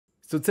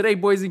So today,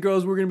 boys and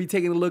girls, we're going to be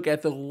taking a look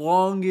at the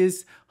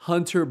longest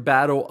hunter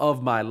battle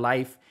of my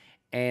life.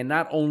 And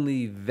not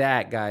only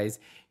that, guys,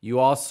 you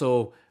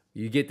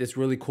get this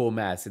really cool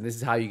mask, and this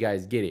is how you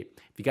guys get it.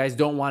 If you guys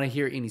don't want to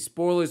hear any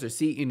spoilers or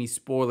see any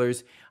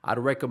spoilers, I'd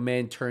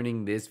recommend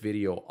turning this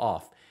video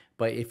off.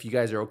 But if you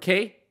guys are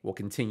okay, we'll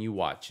continue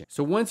watching.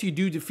 So once you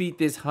do defeat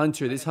this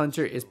hunter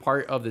is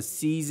part of the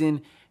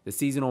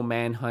seasonal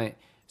manhunt.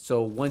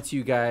 So once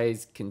you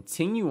guys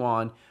continue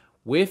on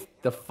with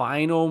the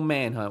final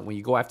manhunt, when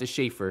you go after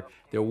Schaefer,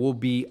 there will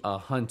be a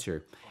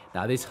hunter.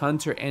 Now this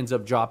hunter ends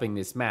up dropping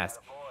this mask.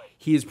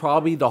 He is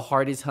probably the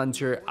hardest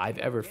hunter I've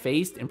ever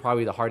faced and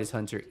probably the hardest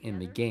hunter in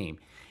the game.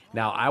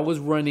 Now I was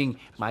running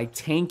my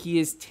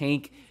tankiest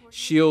tank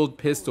shield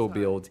pistol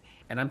build,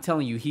 and I'm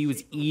telling you, he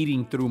was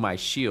eating through my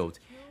shield.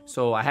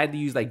 So I had to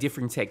use like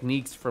different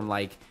techniques, from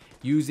like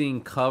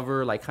using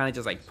cover, like kind of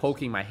just like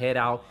poking my head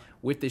out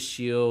with the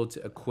shield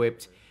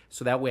equipped,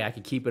 so that way I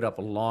could keep it up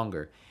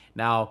longer.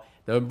 Now,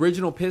 the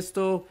original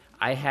pistol,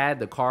 I had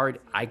the card,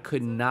 I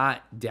could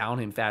not down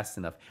him fast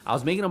enough. I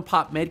was making him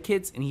pop med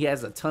kits, and he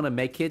has a ton of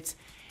med kits,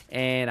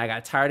 and I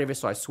got tired of it,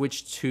 so I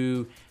switched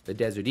to the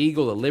Desert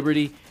Eagle, the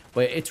Liberty.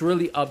 But it's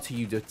really up to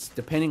you,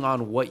 depending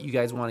on what you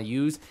guys want to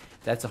use.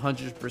 That's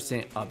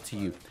 100% up to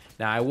you.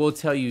 Now, I will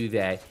tell you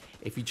that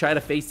if you try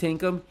to face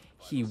tank him,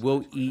 he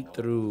will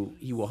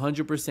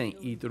 100%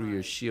 eat through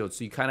your shield.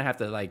 So you kind of have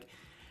to like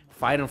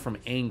fight him from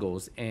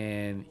angles,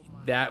 and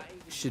that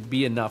should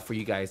be enough for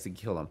you guys to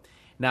kill him.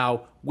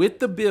 Now, with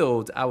the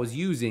build I was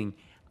using,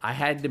 I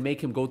had to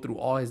make him go through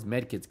all his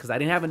medkits because I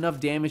didn't have enough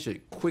damage to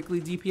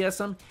quickly DPS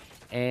him,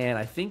 and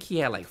I think he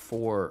had like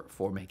four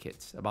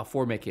medkits, about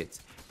 4 medkits.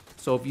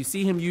 So if you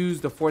see him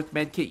use the 4th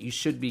medkit, you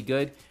should be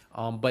good.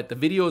 But the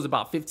video is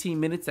about 15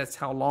 minutes. That's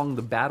how long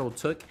the battle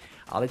took.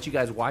 I'll let you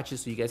guys watch it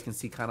so you guys can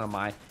see kind of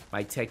my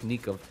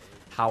technique of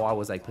how I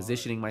was like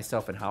positioning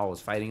myself and how I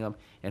was fighting them,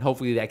 and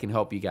hopefully that can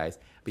help you guys.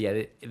 But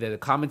yeah, the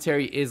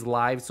commentary is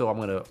live, so I'm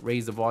gonna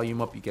raise the volume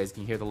up. You guys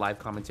can hear the live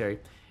commentary,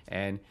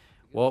 and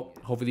well,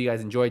 hopefully you guys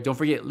enjoy. Don't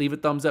forget, leave a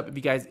thumbs up if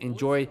you guys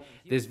enjoy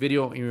this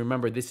video, and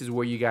remember, this is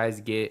where you guys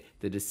get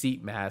the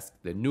Deceit mask,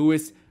 the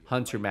newest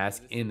hunter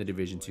mask in the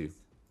Division 2.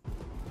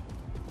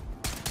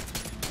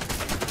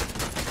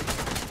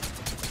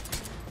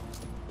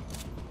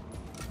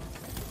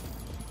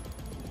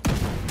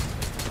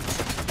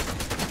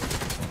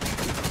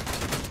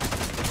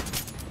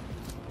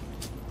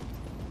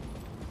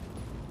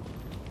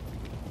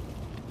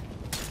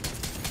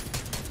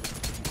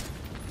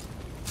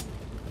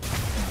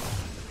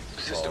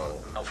 System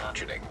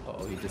malfunctioning.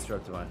 Oh, he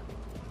disrupted mine.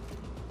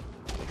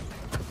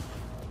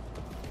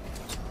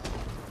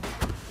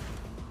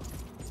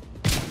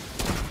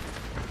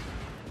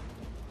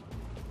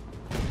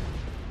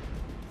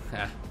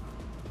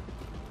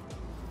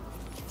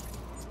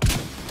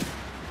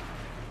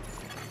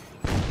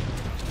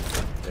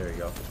 There we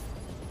go.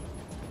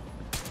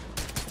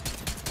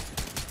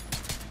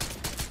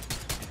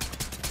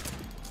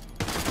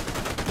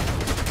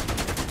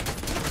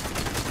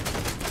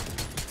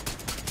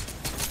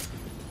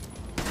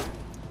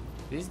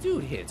 This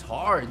dude hits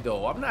hard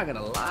though, I'm not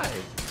gonna lie.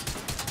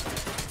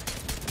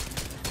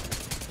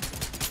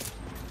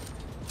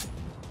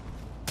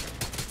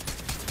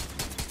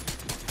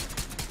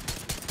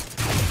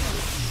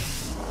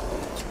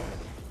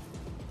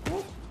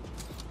 Okay,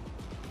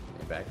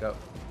 back up.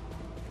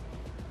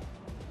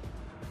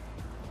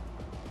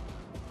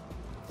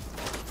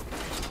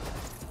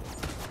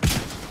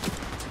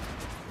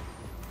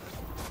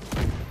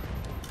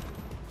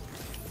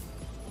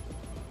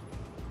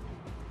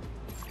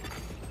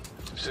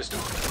 System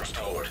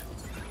restored.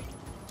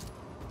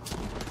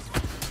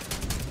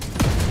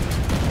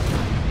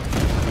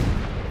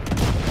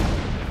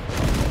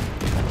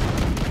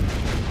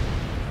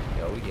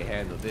 Yo, we can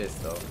handle this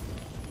though.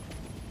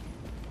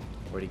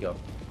 Where'd he go?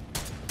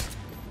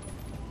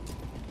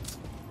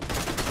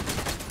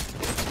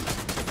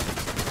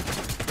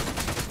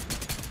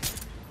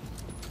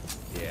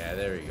 Yeah,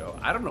 there we go.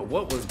 I don't know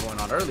what was going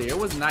on earlier. It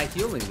was not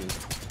healing me.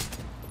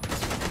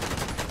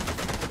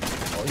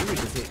 Oh, he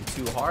was just hitting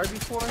too hard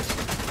before?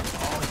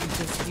 Oh, he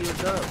just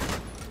healed up.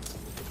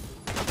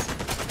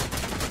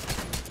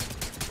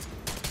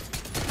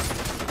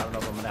 I don't know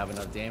if I'm gonna have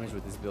enough damage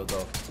with this build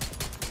though.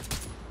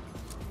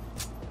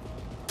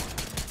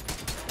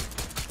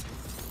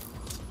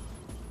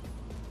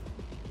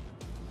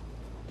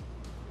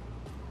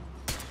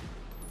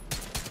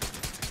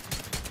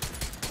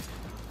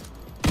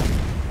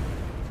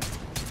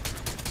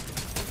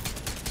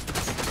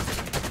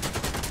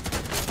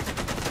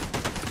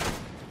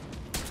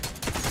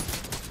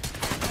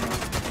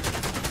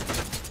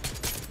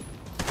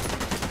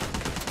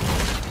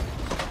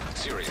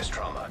 Serious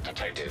trauma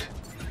detected.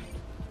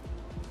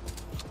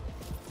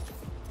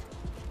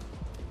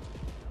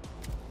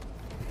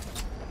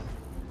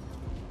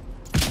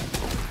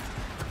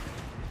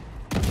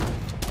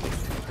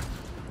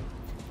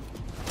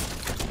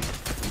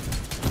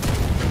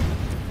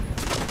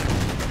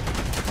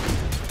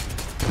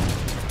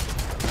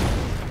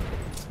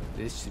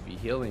 This should be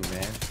healing,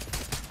 man.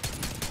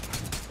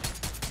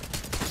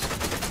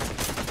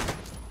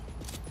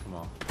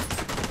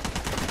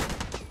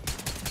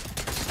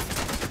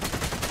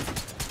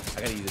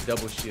 I gotta use a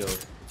double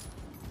shield.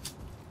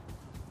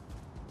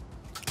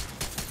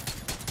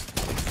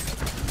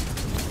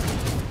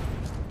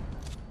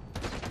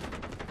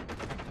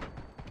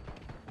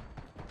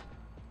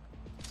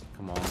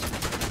 Come on.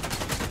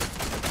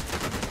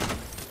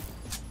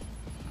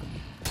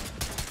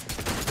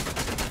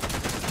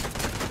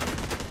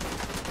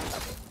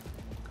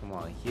 Come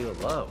on, heal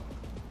up.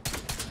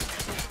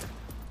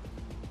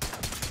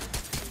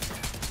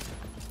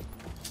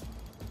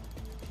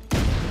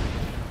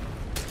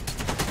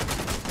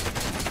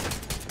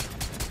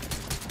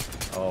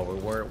 Oh,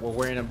 we're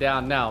wearing him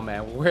down now,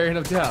 man. We're wearing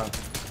him down.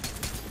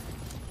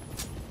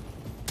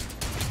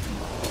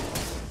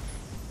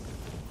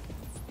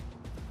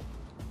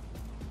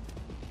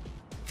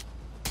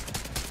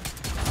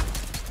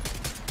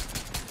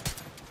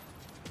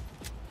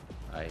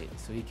 Alright,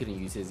 so he couldn't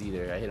use his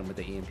either. I hit him with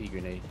the EMP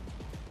grenade.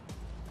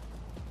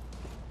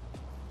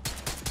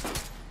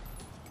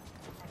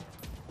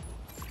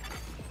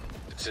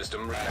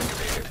 System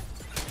reactivated.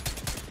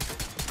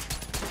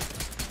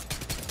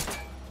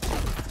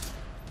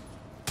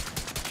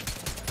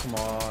 Come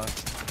on.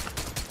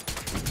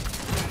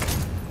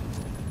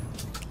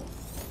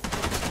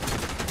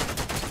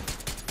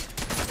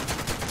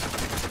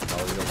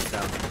 Oh, we almost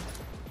down.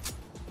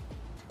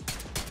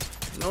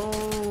 No.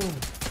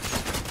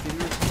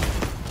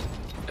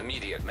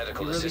 Immediate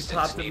medical You really assistance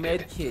popped the needed.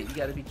 med kit. You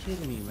gotta be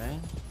kidding me,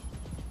 man.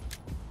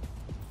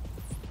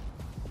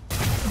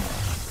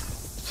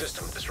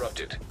 System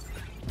disrupted.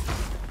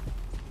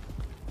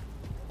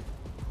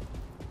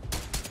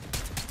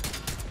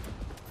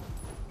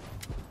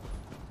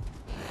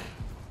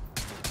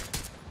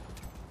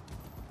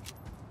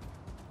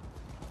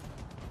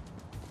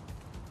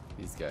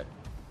 These guys.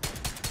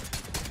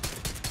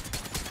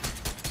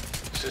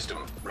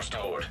 System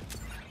restored.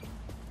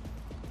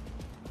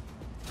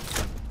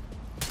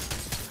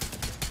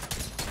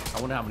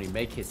 I wonder how many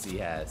med kits he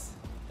has.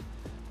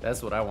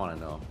 That's what I want to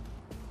know.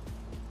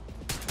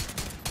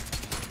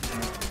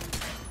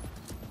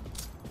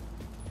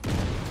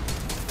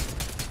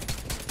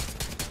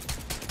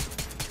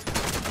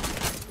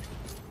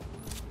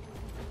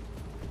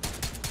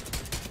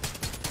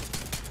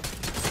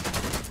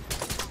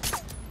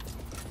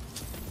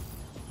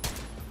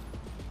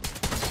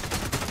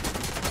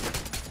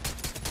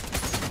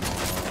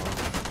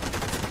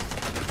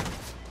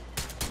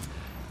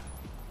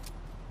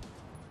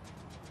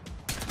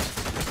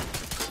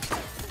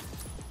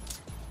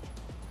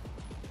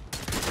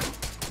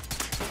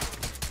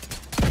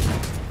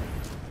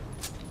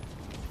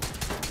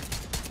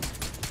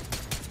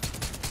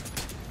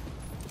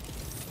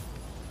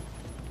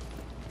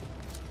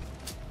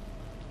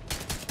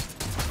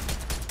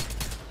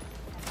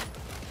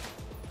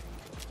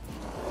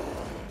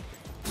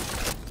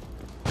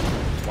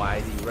 Why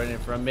is he running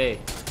from me?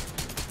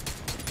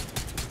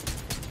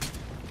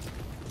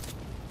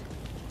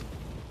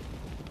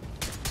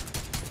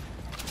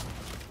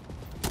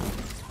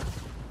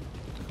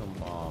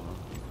 Come on.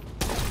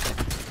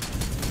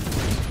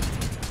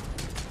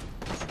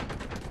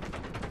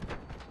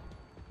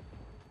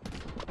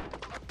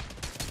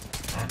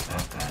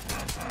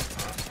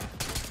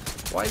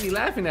 Why is he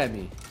laughing at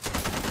me?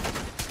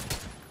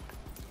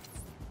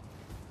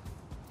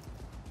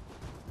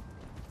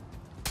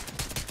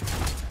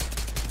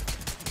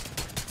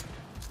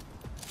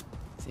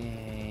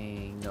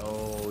 Dang,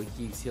 no, he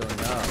keeps healing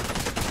up.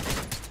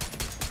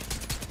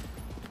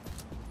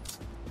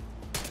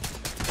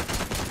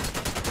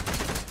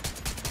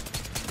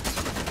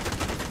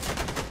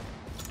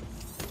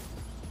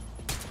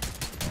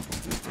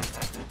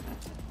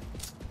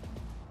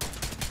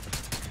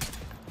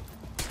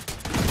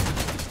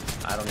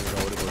 I don't even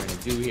know what we're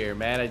gonna do here,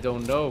 man. I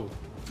don't know.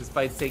 This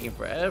fight's taking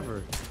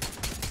forever.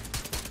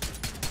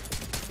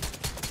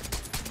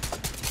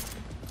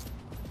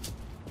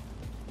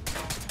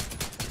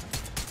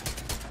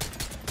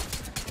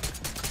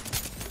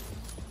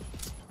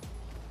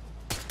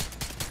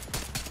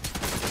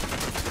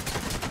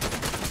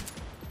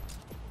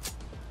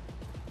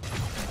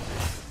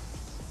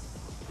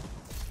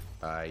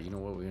 Alright, you know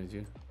what we're gonna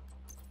do?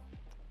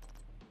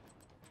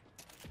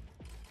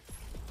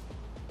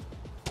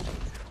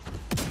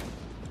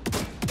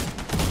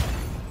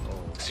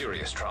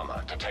 Serious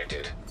trauma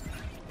detected.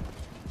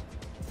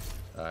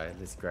 Alright,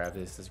 let's grab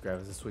this. Let's grab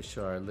this and switch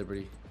to our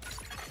Liberty.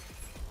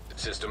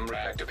 System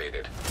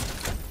reactivated.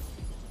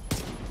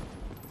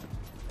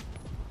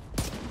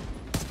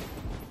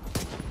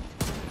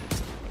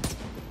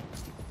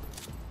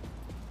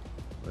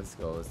 Let's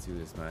go. Let's do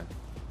this, man.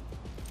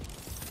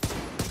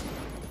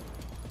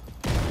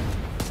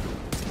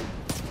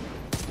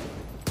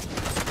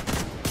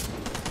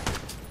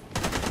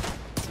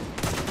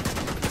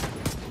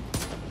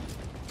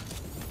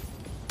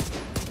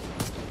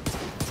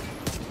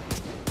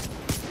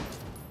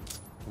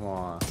 Come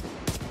on.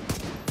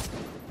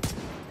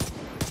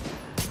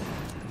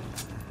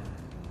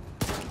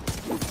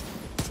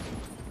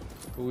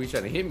 Who are you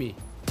trying to hit me?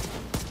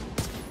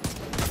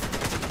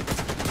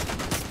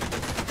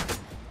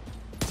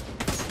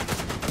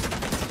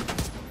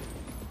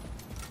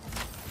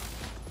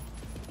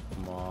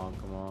 Come on,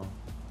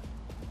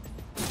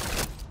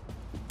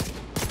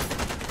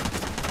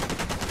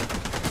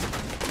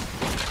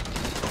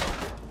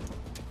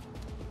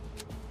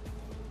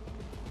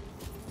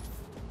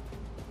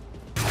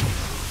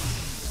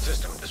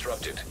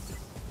 disrupted.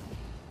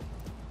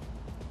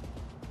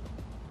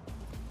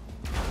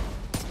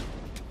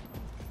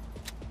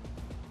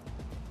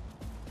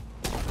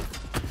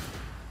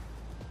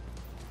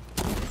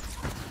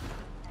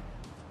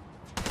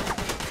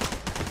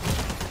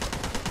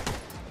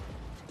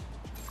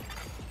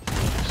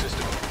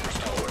 System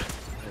restored.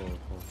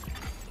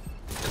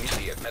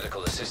 Immediate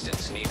medical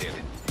assistance needed.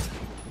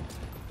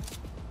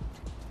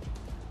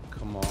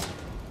 Come on.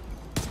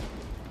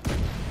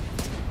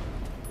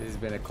 This has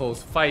been a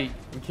close fight.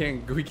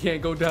 We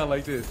can't go down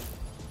like this.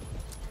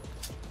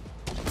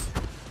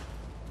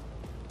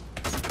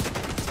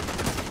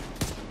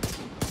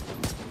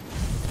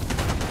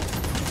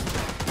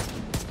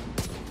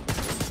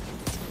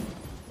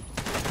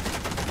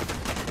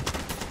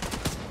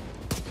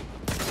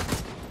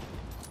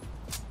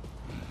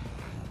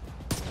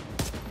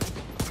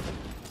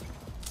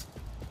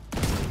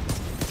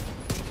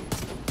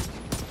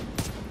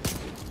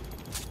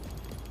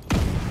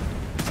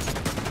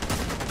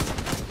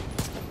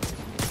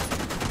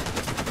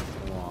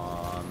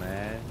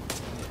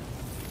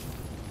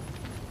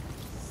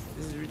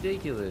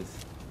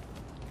 Ridiculous.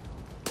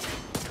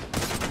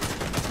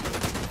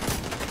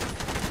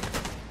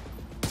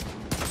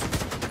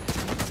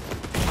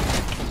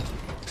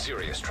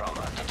 Serious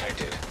trauma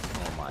detected.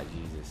 Oh my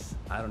Jesus.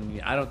 I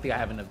don't think I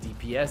have enough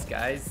DPS,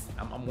 guys.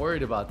 I'm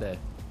worried about that.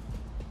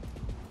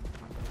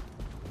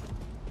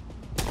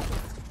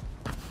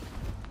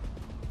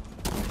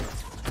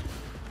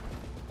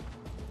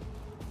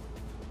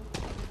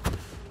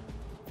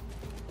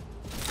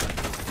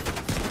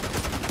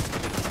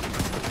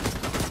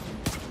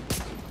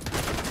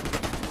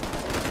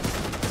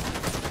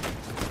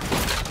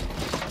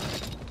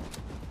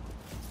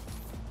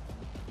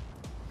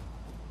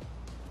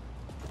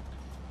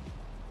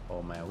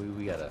 Oh man,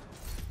 we gotta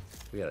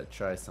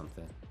try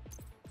something.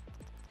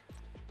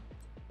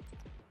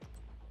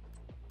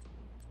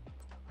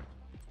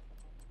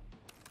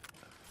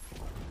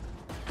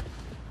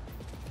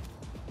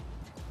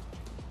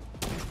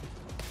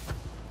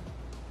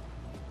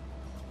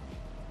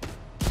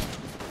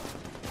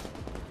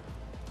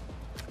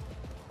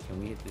 Can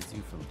we hit this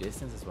dude from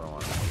distance? That's what I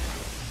want.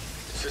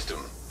 System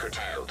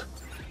curtailed.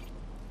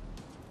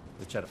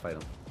 Let's try to fight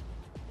him.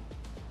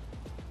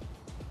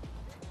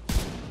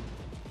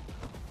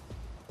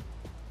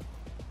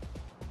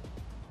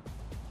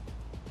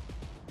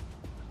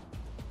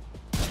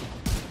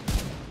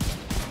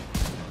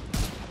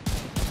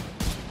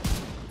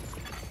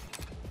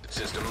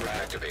 System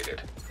reactivated.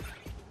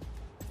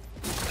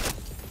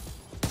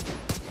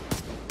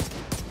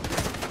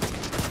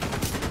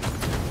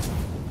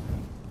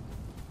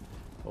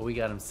 Oh, we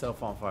got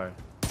himself on fire.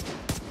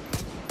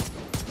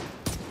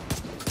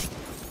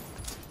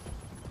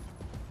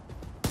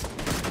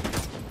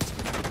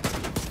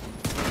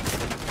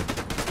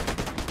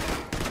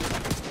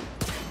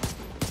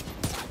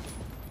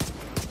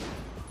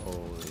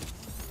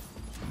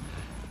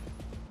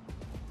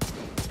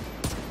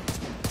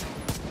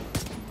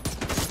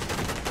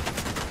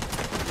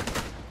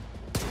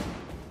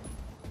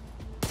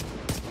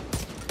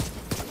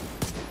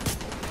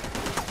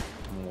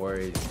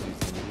 Worried he's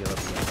gonna heal up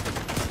again.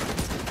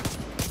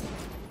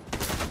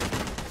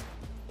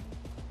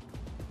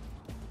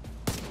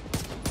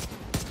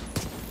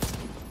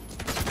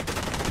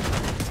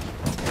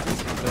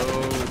 No.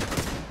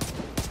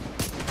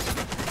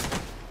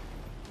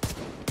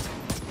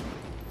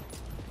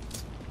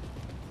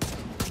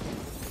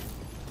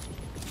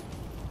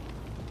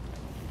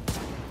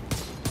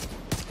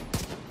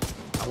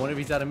 I wonder if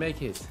he's out of make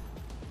his.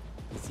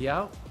 Is he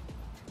out?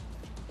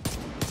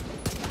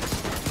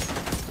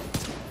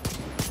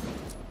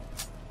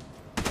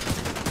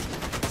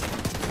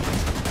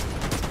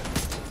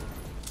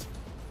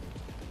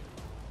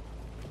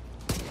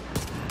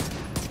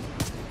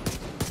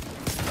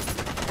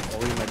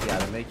 We might be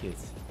able to make it.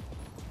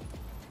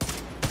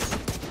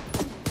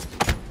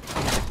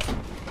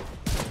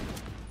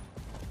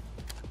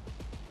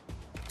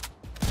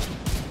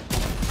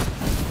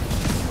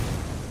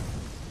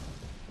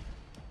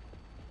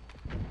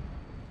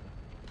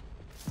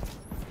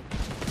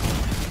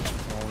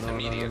 Oh, no,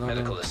 Immediate no.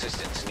 medical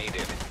assistance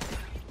needed.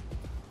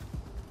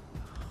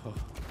 Oh.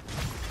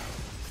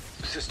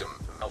 System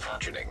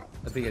malfunctioning.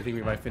 I think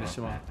we might finish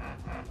him off.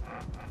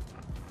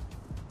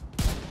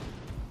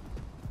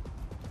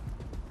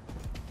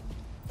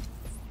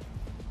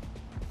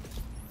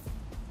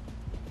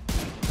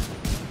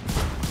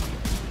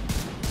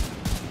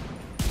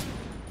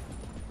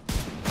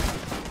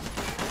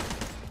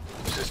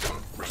 System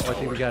Oh, I restored.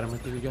 think we got him.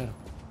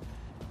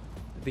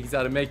 I think he's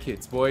out of make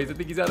hits, boys. I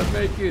think he's out of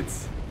make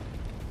hits.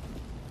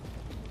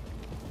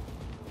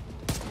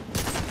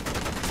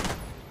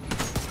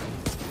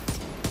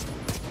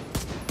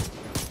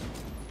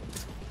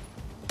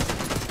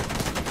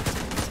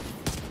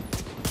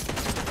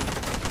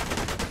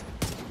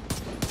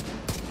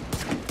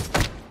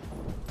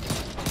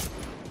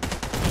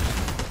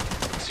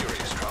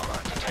 Serious trauma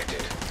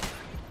detected.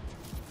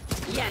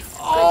 Yes.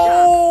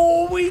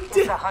 Oh, we he Is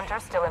did. the hunter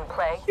still in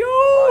play? Yo!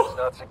 It's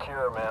not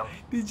secure, ma'am.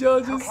 Did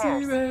y'all Who just see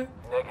cares? that?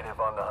 Negative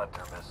on the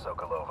hunter, Miss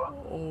Sokolova.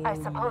 Oh, I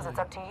suppose it's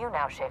up to you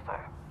now,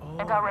 Schaefer,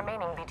 and our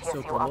remaining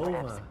BTSU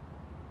operatives. Sokolova.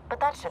 But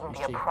that shouldn't be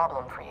a Schaefer.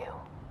 problem for you.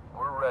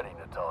 We're ready,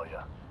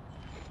 Natalia.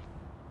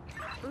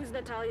 Who's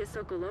Natalia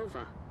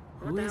Sokolova?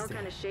 Who What the is hell that?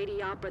 kind of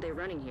shady op are they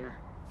running here?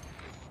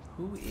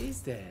 Who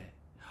is that?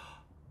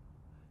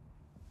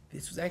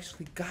 This was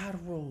actually God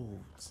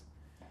Rolls.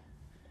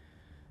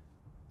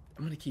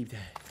 I'm gonna keep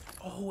that.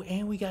 Oh,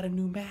 and we got a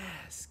new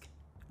mask.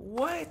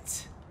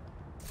 What?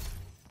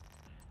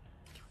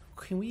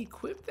 Can we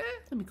equip that?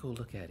 Let me go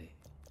look at it.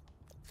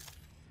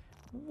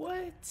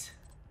 What?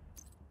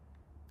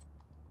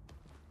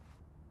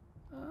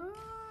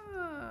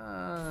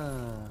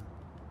 Ah.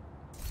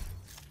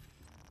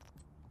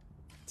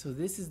 So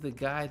this is the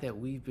guy that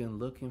we've been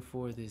looking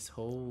for this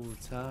whole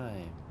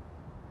time.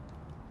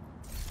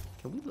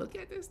 Can we look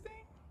at this thing?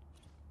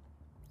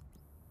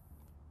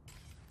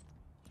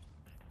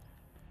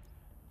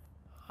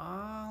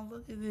 Oh,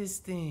 look at this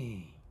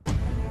thing.